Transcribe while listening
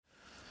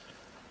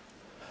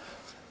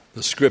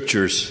The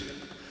Scriptures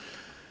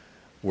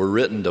were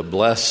written to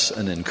bless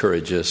and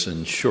encourage us,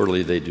 and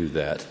surely they do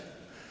that.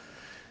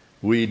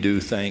 We do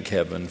thank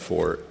heaven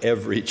for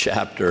every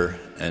chapter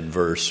and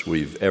verse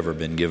we've ever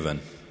been given.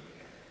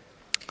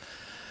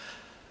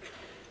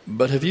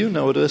 But have you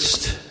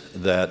noticed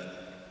that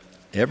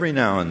every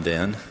now and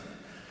then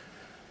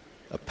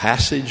a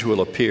passage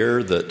will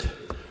appear that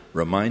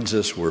reminds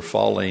us we're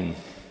falling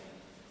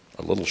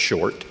a little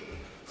short?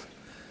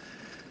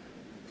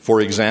 For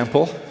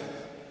example,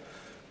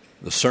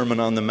 the Sermon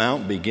on the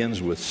Mount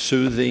begins with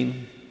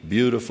soothing,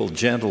 beautiful,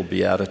 gentle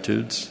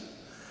beatitudes.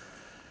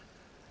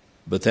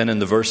 But then in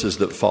the verses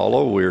that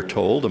follow, we're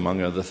told,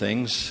 among other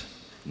things,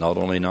 not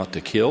only not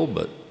to kill,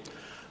 but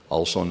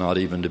also not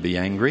even to be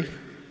angry.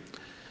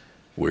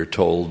 We're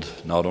told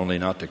not only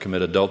not to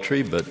commit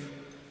adultery, but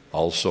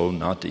also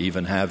not to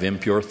even have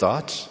impure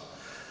thoughts.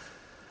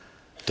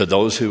 To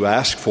those who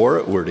ask for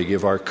it, we're to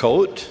give our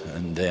coat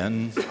and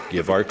then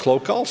give our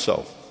cloak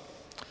also.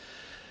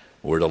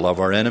 We're to love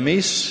our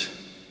enemies,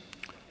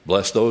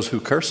 bless those who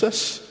curse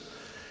us,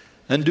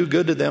 and do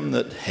good to them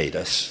that hate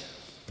us.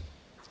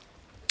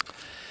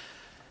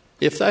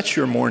 If that's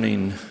your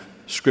morning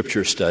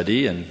scripture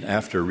study, and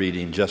after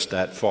reading just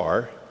that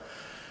far,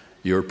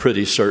 you're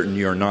pretty certain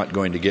you're not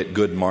going to get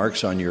good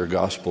marks on your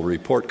gospel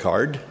report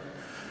card,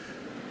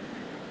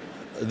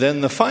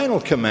 then the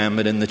final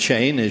commandment in the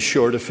chain is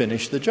sure to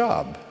finish the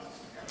job.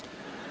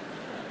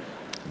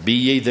 Be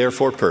ye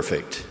therefore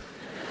perfect,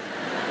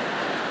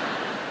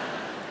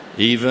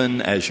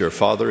 even as your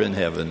Father in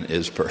heaven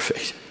is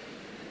perfect.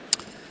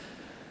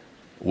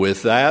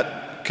 With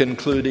that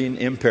concluding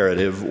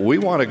imperative, we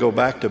want to go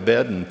back to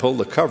bed and pull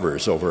the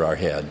covers over our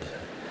head.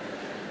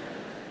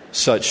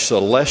 Such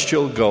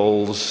celestial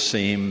goals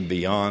seem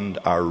beyond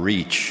our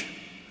reach.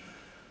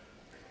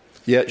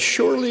 Yet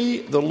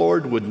surely the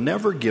Lord would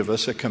never give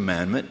us a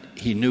commandment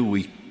He knew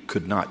we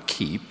could not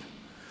keep.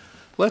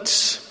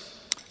 Let's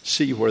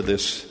see where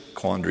this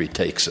quandary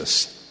takes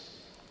us.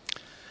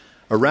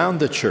 Around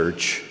the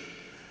church,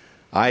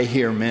 I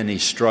hear many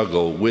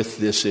struggle with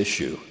this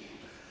issue.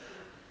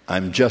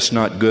 I'm just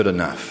not good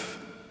enough.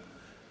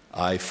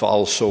 I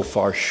fall so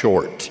far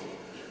short.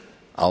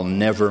 I'll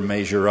never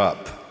measure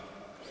up.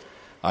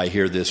 I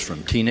hear this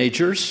from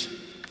teenagers.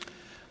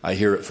 I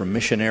hear it from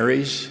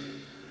missionaries.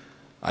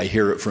 I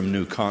hear it from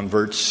new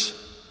converts.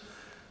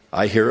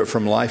 I hear it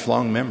from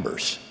lifelong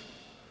members.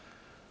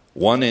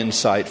 One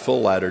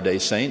insightful Latter-day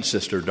Saint,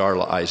 Sister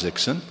Darla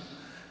Isaacson,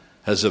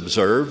 has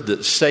observed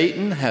that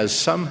Satan has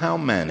somehow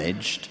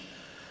managed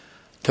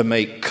to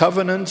make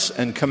covenants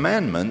and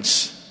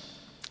commandments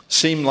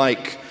seem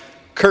like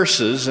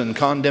curses and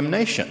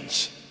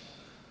condemnations.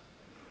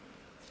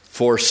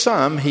 For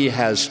some, he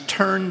has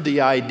turned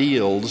the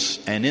ideals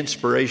and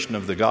inspiration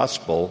of the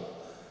gospel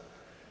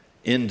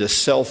into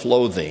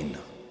self-loathing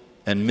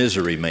and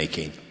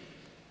misery-making.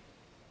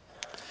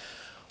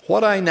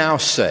 What I now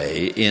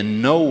say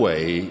in no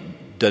way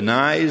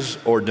denies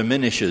or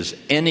diminishes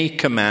any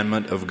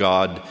commandment of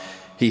God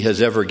He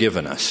has ever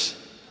given us.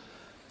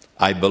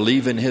 I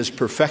believe in His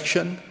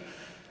perfection,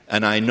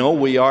 and I know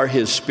we are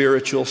His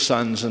spiritual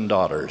sons and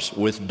daughters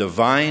with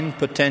divine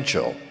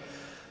potential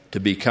to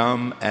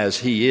become as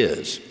He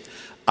is.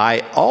 I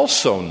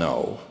also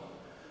know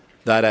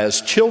that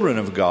as children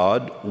of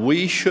God,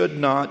 we should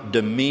not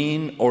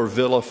demean or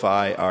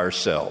vilify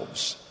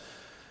ourselves,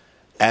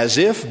 as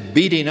if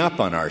beating up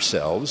on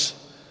ourselves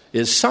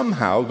is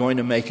somehow going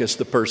to make us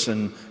the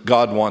person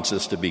God wants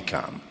us to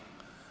become.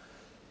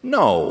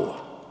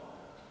 No.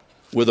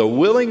 With a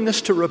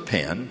willingness to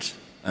repent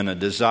and a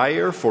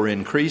desire for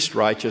increased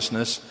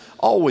righteousness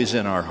always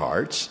in our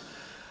hearts,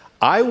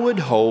 I would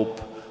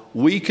hope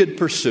we could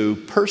pursue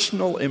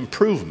personal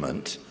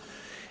improvement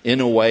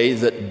in a way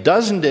that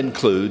doesn't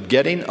include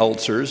getting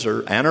ulcers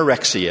or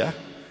anorexia,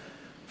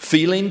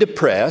 feeling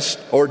depressed,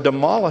 or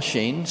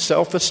demolishing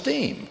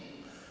self-esteem.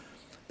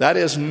 That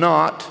is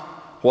not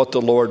what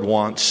the Lord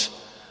wants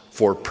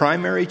for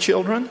primary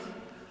children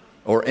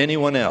or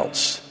anyone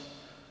else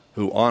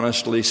who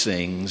honestly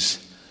sings,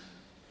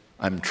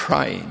 "I'm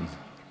trying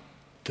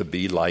to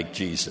be like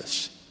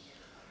Jesus."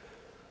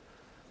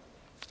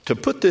 To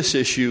put this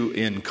issue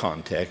in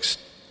context,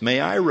 may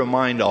I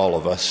remind all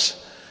of us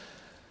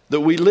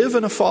that we live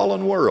in a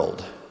fallen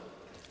world,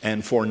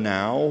 and for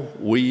now,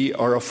 we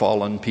are a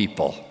fallen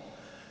people.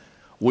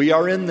 We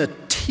are in the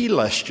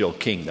telestial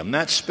kingdom.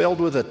 That's spelled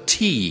with a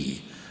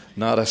T,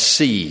 not a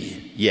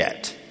C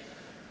yet.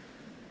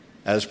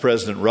 As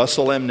President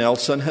Russell M.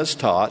 Nelson has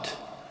taught,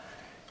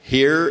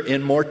 here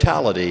in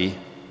mortality,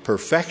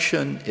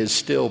 perfection is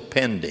still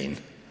pending.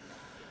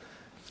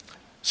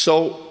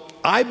 So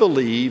I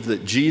believe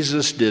that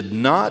Jesus did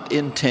not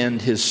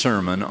intend His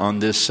sermon on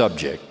this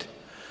subject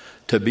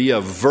to be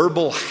a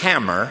verbal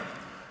hammer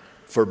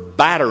for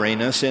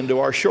battering us into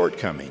our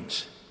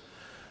shortcomings.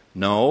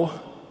 No,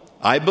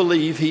 I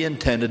believe He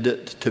intended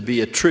it to be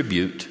a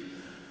tribute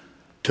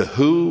to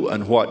who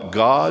and what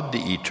God,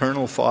 the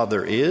Eternal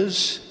Father,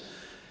 is,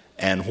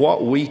 and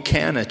what we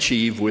can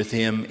achieve with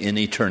Him in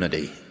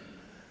eternity.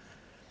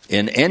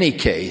 In any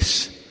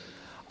case,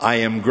 I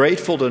am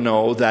grateful to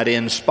know that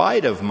in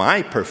spite of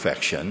my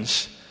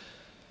perfections,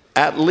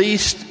 at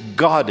least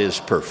God is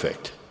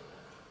perfect.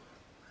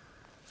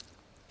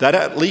 That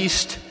at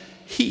least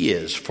He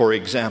is, for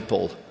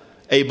example,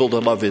 able to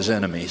love His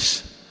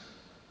enemies.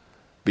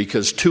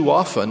 Because too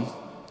often,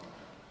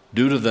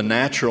 due to the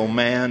natural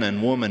man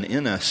and woman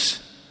in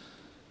us,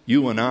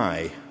 you and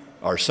I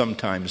are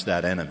sometimes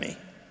that enemy.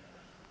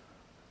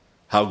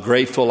 How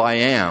grateful I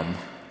am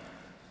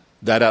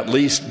that at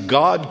least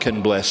God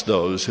can bless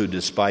those who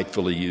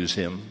despitefully use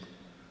Him,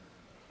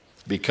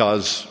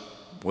 because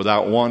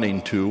without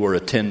wanting to or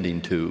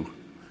attending to,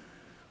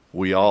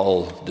 we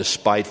all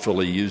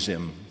despitefully use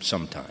Him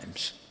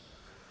sometimes.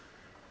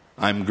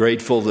 I'm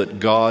grateful that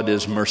God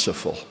is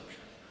merciful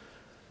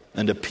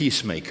and a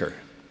peacemaker,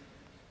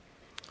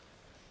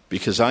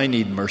 because I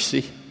need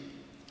mercy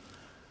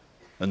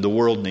and the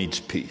world needs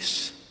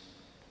peace.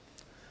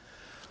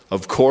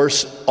 Of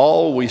course,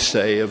 all we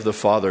say of the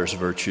Father's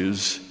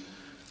virtues,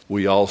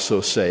 we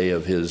also say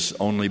of His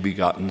only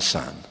begotten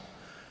Son,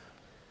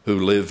 who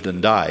lived and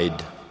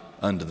died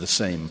under the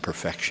same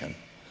perfection.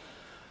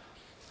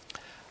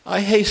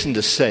 I hasten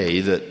to say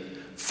that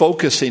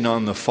focusing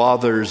on the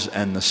Father's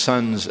and the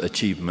Son's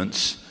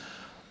achievements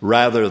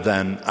rather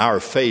than our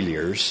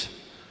failures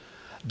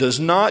does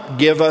not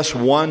give us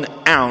 1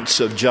 ounce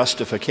of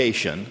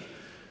justification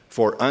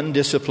for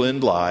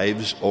undisciplined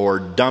lives or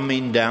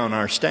dumbing down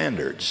our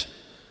standards.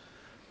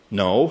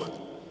 No,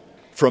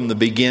 from the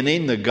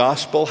beginning the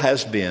gospel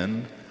has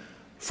been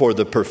for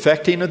the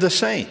perfecting of the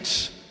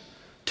saints,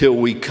 till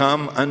we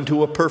come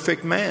unto a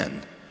perfect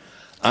man,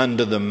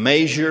 unto the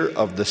measure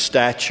of the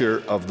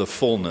stature of the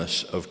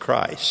fullness of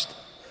Christ.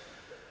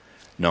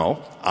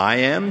 No, I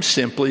am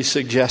simply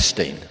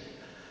suggesting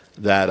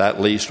that at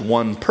least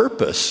one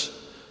purpose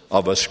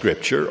of a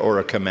scripture or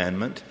a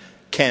commandment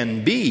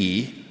can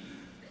be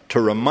to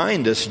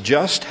remind us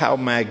just how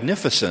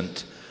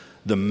magnificent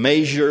the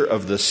measure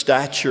of the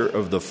stature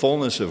of the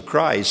fullness of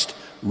Christ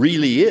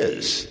really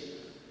is,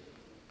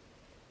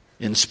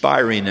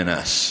 inspiring in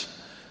us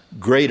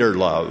greater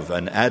love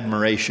and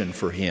admiration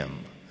for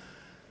Him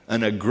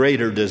and a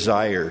greater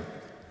desire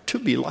to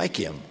be like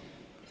Him.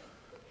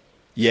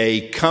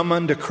 Yea, come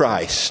unto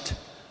Christ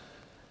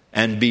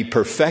and be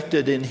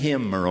perfected in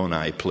Him,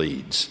 Moroni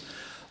pleads.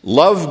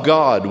 Love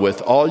God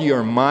with all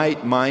your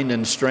might, mind,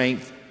 and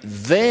strength,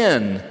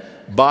 then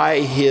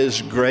by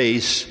His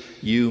grace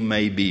you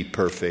may be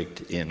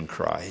perfect in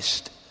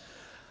Christ.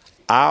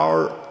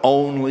 Our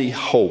only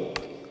hope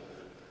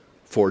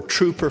for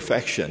true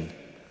perfection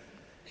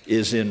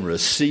is in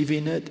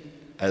receiving it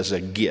as a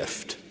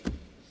gift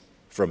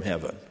from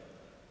heaven.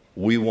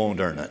 We won't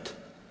earn it.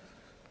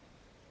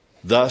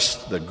 Thus,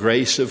 the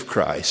grace of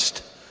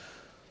Christ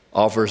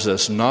offers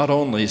us not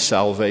only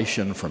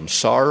salvation from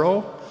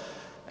sorrow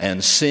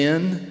and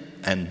sin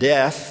and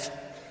death,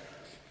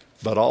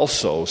 but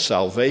also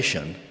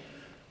salvation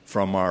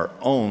from our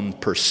own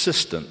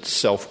persistent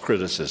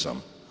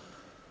self-criticism.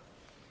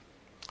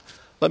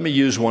 Let me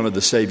use one of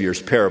the Savior's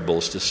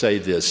parables to say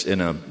this in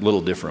a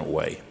little different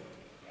way.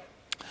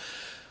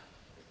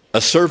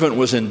 A servant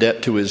was in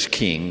debt to his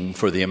king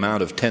for the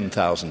amount of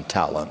 10,000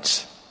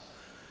 talents.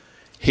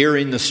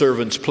 Hearing the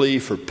servant's plea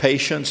for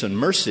patience and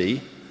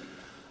mercy,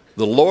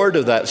 the Lord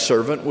of that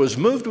servant was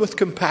moved with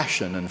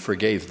compassion and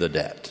forgave the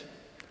debt.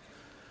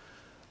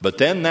 But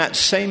then that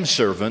same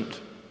servant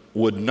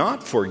would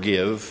not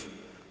forgive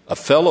a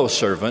fellow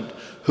servant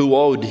who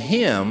owed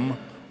him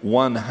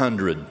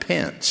 100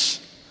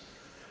 pence.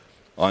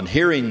 On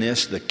hearing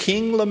this, the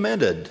king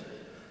lamented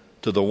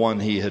to the one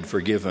he had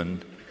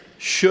forgiven,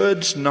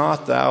 "Shouldst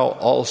not thou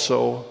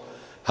also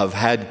have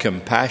had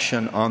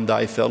compassion on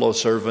thy fellow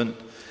servant,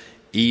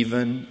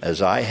 even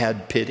as I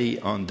had pity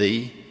on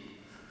thee?"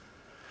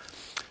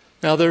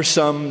 Now, there's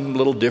some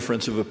little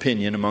difference of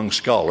opinion among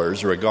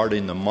scholars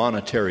regarding the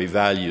monetary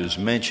values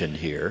mentioned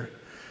here,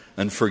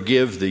 and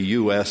forgive the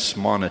U.S.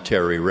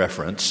 monetary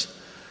reference.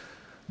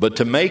 But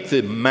to make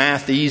the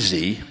math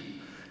easy,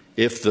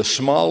 if the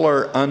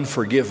smaller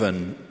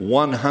unforgiven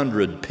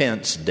 100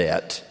 pence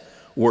debt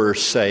were,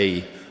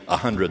 say,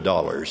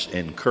 $100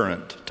 in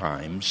current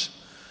times,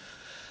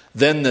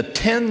 then the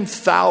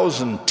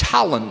 10,000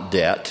 talent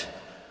debt,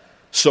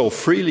 so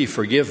freely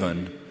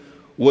forgiven,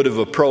 would have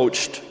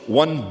approached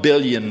 $1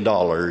 billion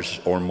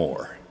or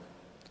more.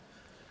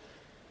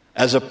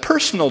 As a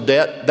personal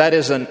debt, that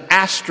is an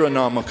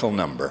astronomical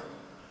number,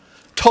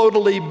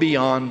 totally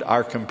beyond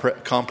our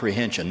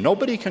comprehension.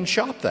 Nobody can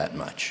shop that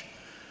much.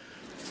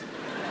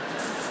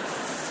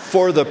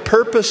 For the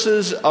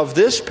purposes of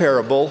this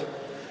parable,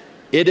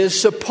 it is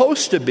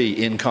supposed to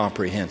be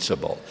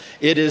incomprehensible.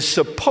 It is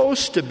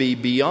supposed to be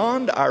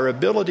beyond our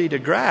ability to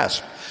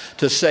grasp,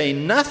 to say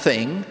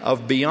nothing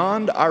of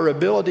beyond our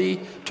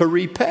ability to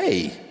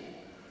repay.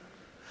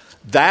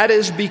 That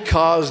is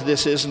because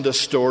this isn't a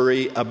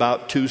story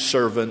about two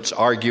servants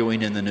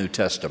arguing in the New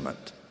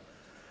Testament.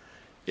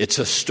 It's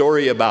a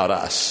story about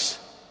us,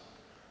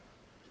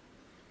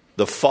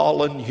 the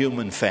fallen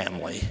human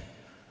family,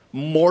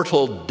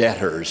 mortal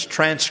debtors,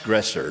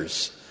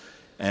 transgressors,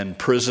 and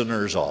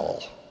prisoners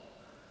all.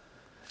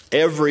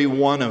 Every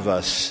one of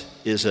us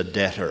is a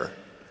debtor.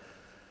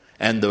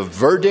 And the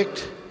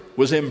verdict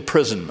was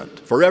imprisonment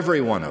for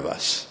every one of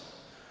us.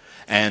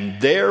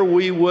 And there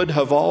we would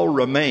have all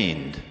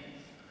remained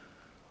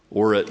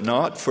were it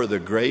not for the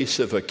grace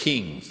of a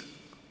king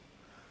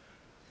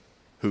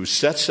who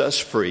sets us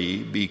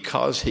free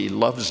because he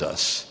loves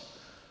us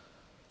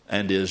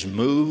and is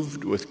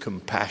moved with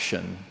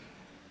compassion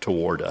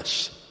toward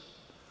us.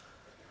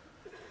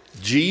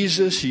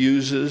 Jesus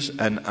uses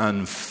an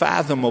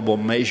unfathomable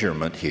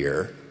measurement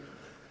here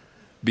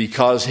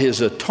because his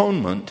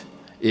atonement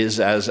is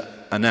as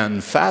an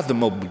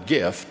unfathomable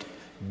gift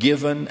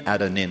given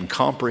at an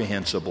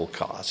incomprehensible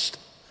cost.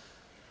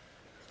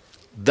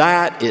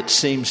 That, it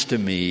seems to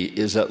me,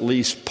 is at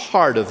least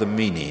part of the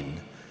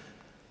meaning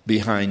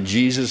behind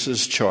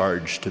Jesus'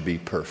 charge to be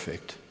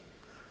perfect.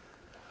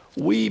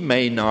 We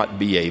may not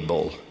be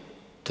able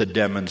to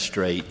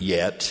demonstrate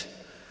yet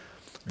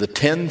the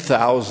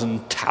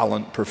 10,000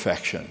 talent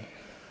perfection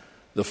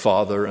the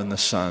Father and the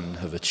Son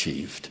have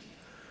achieved.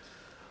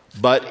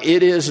 But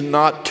it is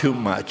not too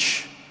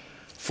much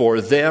for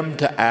them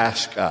to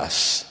ask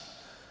us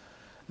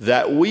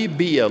that we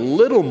be a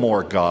little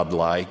more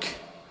godlike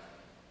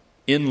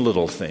in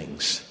little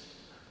things,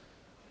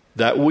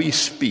 that we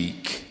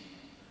speak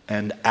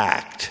and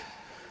act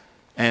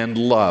and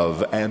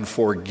love and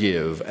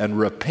forgive and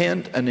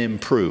repent and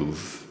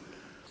improve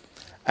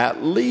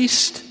at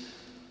least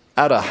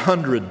at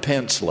 100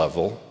 pence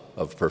level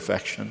of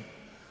perfection,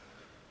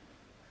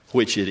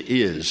 which it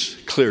is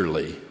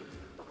clearly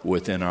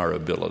within our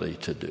ability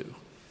to do.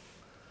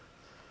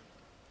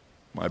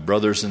 My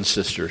brothers and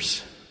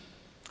sisters,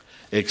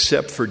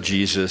 except for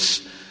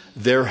Jesus,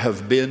 there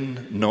have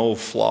been no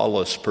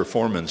flawless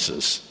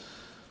performances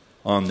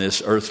on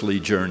this earthly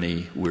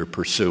journey we're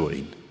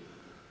pursuing.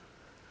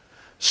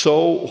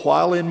 So,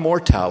 while in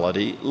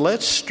mortality,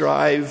 let's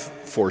strive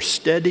for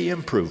steady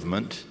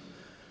improvement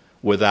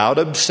without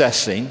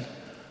obsessing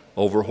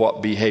over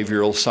what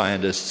behavioral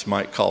scientists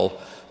might call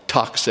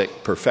toxic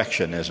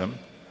perfectionism.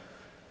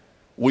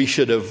 We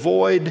should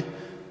avoid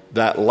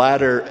that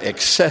latter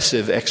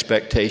excessive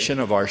expectation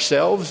of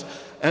ourselves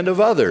and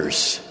of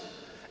others,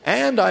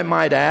 and I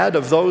might add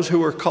of those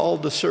who are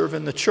called to serve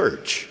in the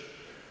church,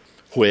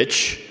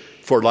 which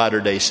for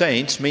Latter-day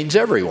Saints means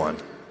everyone,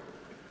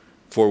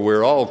 for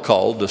we're all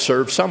called to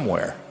serve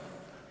somewhere.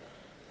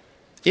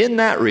 In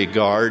that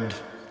regard,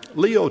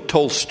 Leo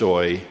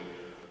Tolstoy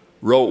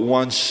wrote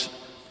once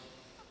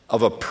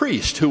of a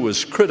priest who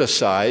was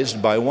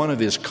criticized by one of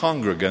his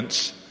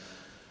congregants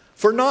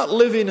for not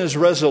living as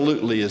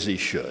resolutely as he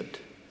should.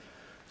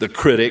 The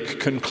critic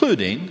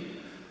concluding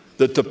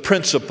that the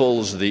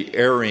principles the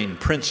erring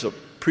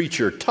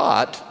preacher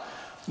taught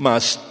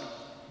must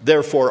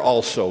therefore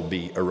also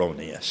be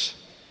erroneous.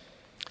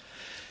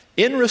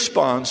 In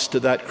response to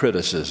that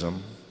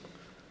criticism,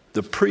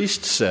 the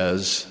priest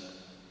says,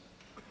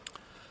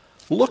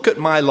 "Look at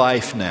my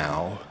life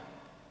now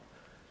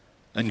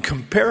and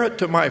compare it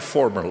to my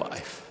former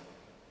life.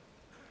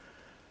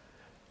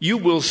 You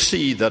will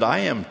see that I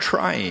am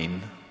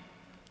trying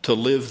to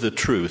live the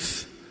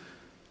truth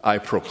I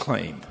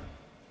proclaim."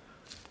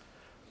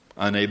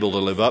 Unable to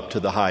live up to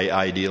the high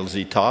ideals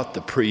he taught,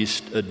 the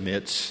priest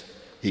admits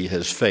he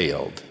has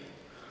failed.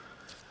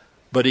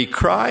 But he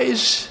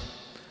cries,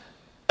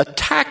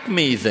 "Attack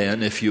me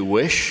then, if you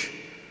wish.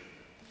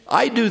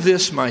 I do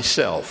this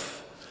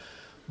myself.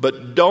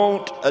 But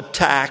don't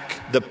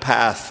attack the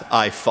path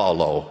I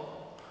follow.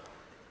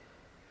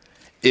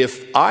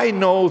 If I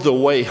know the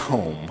way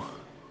home,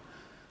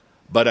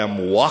 but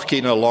am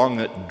walking along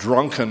it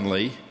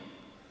drunkenly,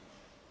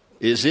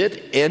 is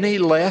it any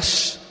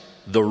less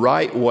the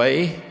right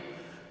way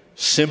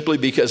simply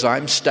because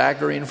I'm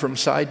staggering from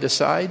side to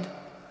side?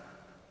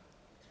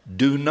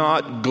 Do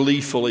not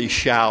gleefully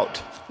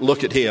shout,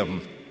 'Look at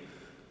him.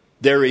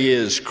 There he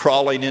is,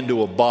 crawling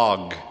into a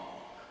bog.'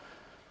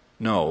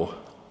 No,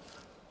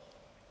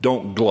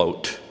 don't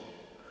gloat.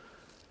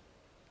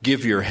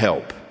 Give your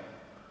help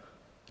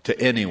to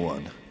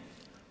anyone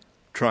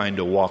trying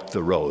to walk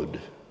the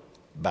road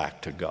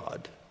back to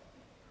God."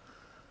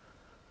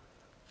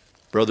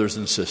 Brothers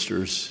and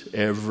sisters,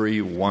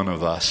 every one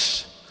of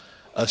us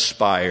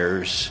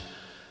aspires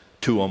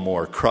to a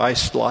more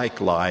Christ-like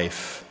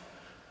life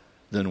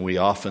than we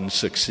often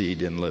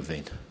succeed in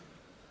living.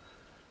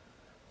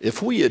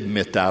 If we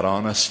admit that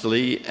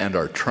honestly and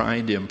are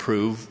trying to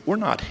improve, we're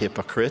not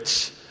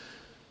hypocrites,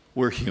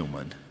 we're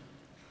human.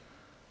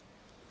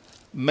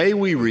 May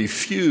we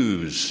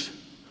refuse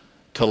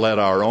to let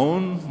our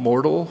own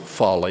mortal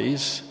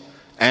follies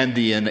and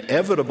the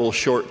inevitable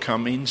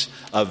shortcomings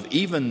of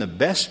even the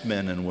best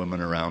men and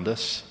women around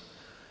us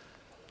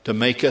to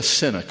make us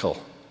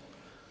cynical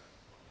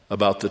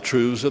about the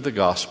truths of the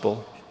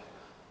gospel,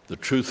 the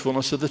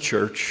truthfulness of the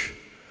church,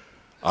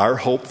 our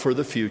hope for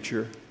the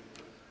future,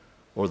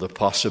 or the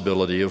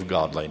possibility of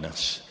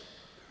godliness.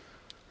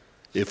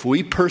 If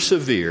we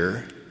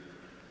persevere,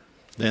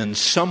 then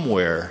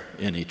somewhere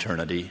in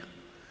eternity,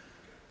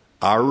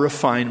 our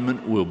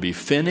refinement will be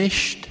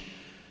finished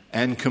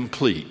and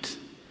complete,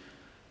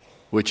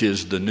 which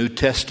is the New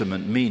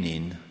Testament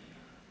meaning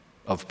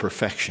of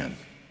perfection.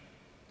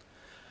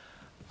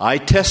 I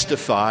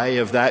testify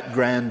of that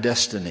grand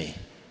destiny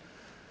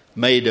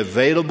made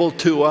available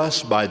to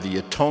us by the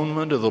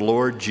atonement of the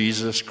Lord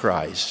Jesus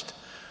Christ,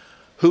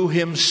 who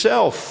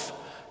himself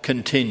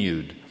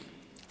continued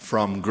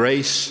from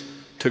grace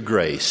to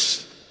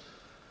grace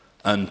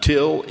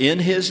until in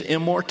his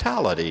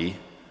immortality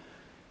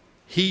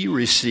he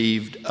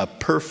received a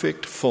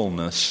perfect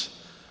fullness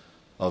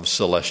of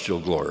celestial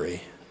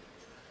glory.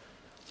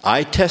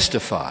 I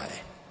testify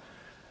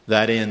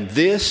that in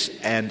this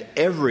and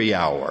every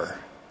hour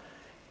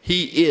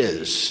he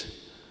is,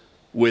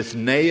 with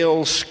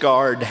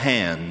nail-scarred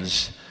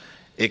hands,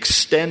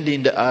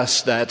 extending to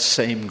us that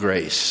same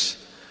grace,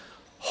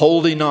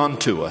 holding on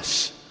to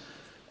us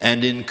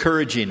and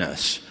encouraging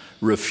us,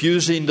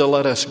 refusing to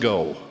let us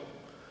go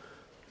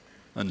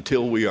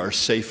until we are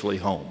safely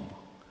home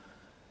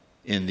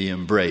in the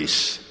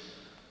embrace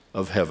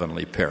of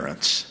heavenly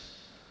parents.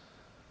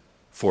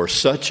 For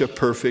such a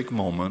perfect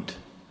moment,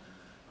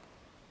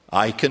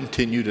 I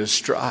continue to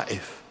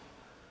strive,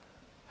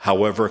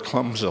 however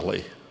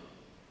clumsily.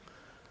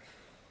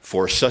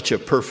 For such a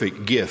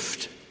perfect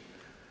gift,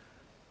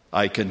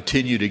 I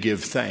continue to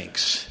give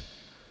thanks,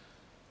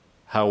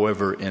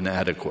 however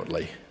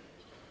inadequately.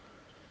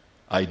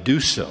 I do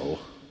so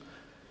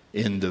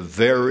in the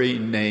very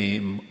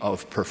name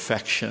of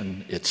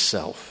perfection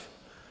itself,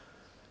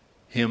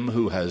 him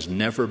who has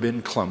never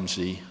been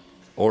clumsy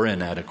or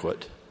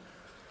inadequate,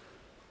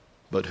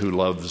 but who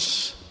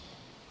loves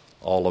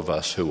all of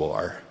us who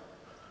are,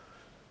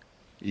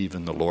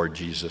 even the Lord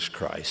Jesus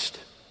Christ.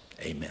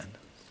 Amen.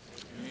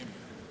 Amen.